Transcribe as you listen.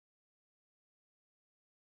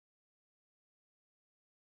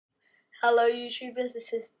Hello YouTubers,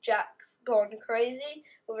 this is Jack's Gone Crazy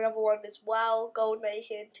with another one of his wow gold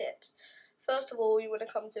making tips. First of all, you want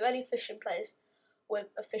to come to any fishing place with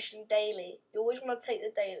a fishing daily. You always want to take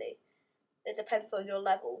the daily. It depends on your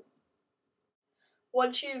level.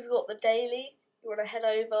 Once you've got the daily, you want to head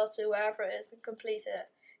over to wherever it is and complete it.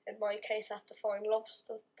 In my case, I have to find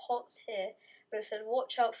lobster pots here. And it said,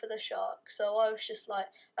 watch out for the shark. So I was just like,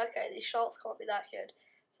 okay, these sharks can't be that good.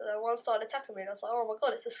 So then one started attacking me and I was like, oh my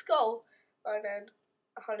god, it's a skull. And then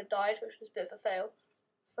I kind of died, which was a bit of a fail.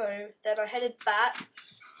 So then I headed back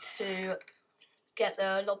to get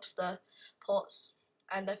the lobster pots,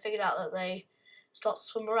 and I figured out that they start to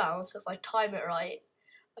swim around, so if I time it right,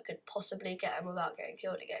 I could possibly get them without getting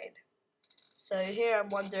killed again. So here I'm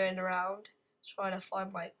wandering around, trying to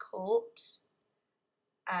find my corpse,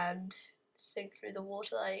 and sink through the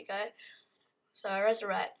water, there you go. So I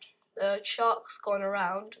resurrect. The shark's gone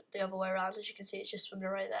around, the other way around, as you can see it's just swimming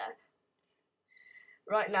right there.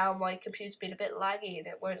 Right now my computer's been a bit laggy and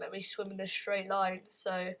it won't let me swim in a straight line,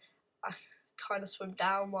 so I kind of swim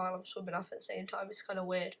down while I'm swimming up at the same time. It's kind of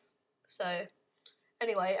weird. So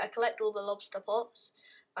anyway, I collect all the lobster pots.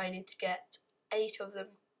 I need to get 8 of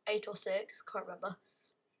them, 8 or 6, can't remember.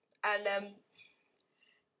 And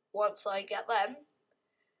once I get them,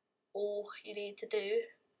 all you need to do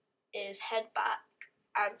is head back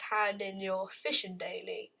and hand in your fishing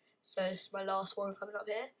daily. So this is my last one coming up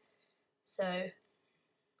here. So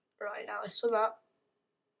right now I swim up.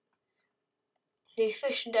 These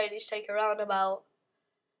fishing dailies take around about,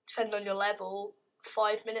 depending on your level,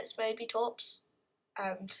 5 minutes maybe tops,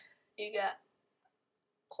 and you get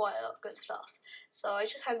quite a lot of good stuff. So I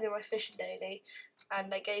just handed in my fishing daily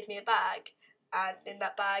and they gave me a bag, and in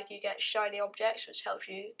that bag you get shiny objects which helps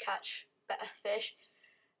you catch better fish,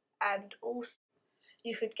 and also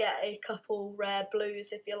you could get a couple rare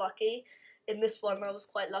blues if you're lucky. In this one I was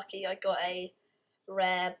quite lucky, I got a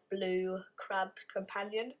rare blue crab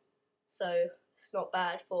companion, so it's not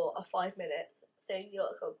bad for a 5-minute thing. You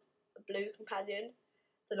got like a blue companion.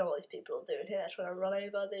 Don't know what these people are doing here, they're trying to run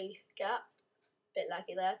over the gap. Bit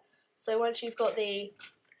laggy there. So once you've got the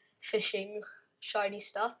fishing shiny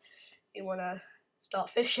stuff, you want to start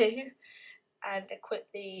fishing and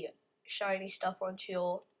equip the shiny stuff onto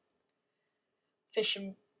your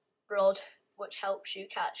fishing rod, which helps you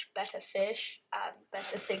catch better fish and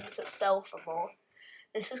better things that sell for more.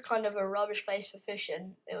 This is kind of a rubbish place for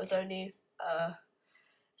fishing. This was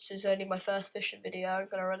only my first fishing video. I'm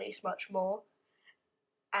going to release much more,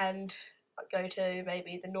 and I go to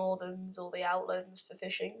maybe the northerns or the outlands for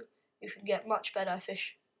fishing. You can get much better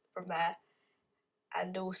fish from there,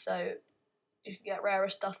 and also you can get rarer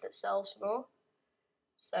stuff that sells more.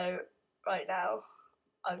 So right now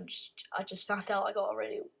I just found out I got a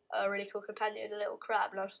really cool companion, a little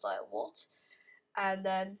crab, and I was just like, what? And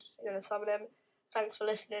then I'm gonna summon him. Thanks for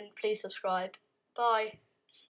listening. Please subscribe. Bye.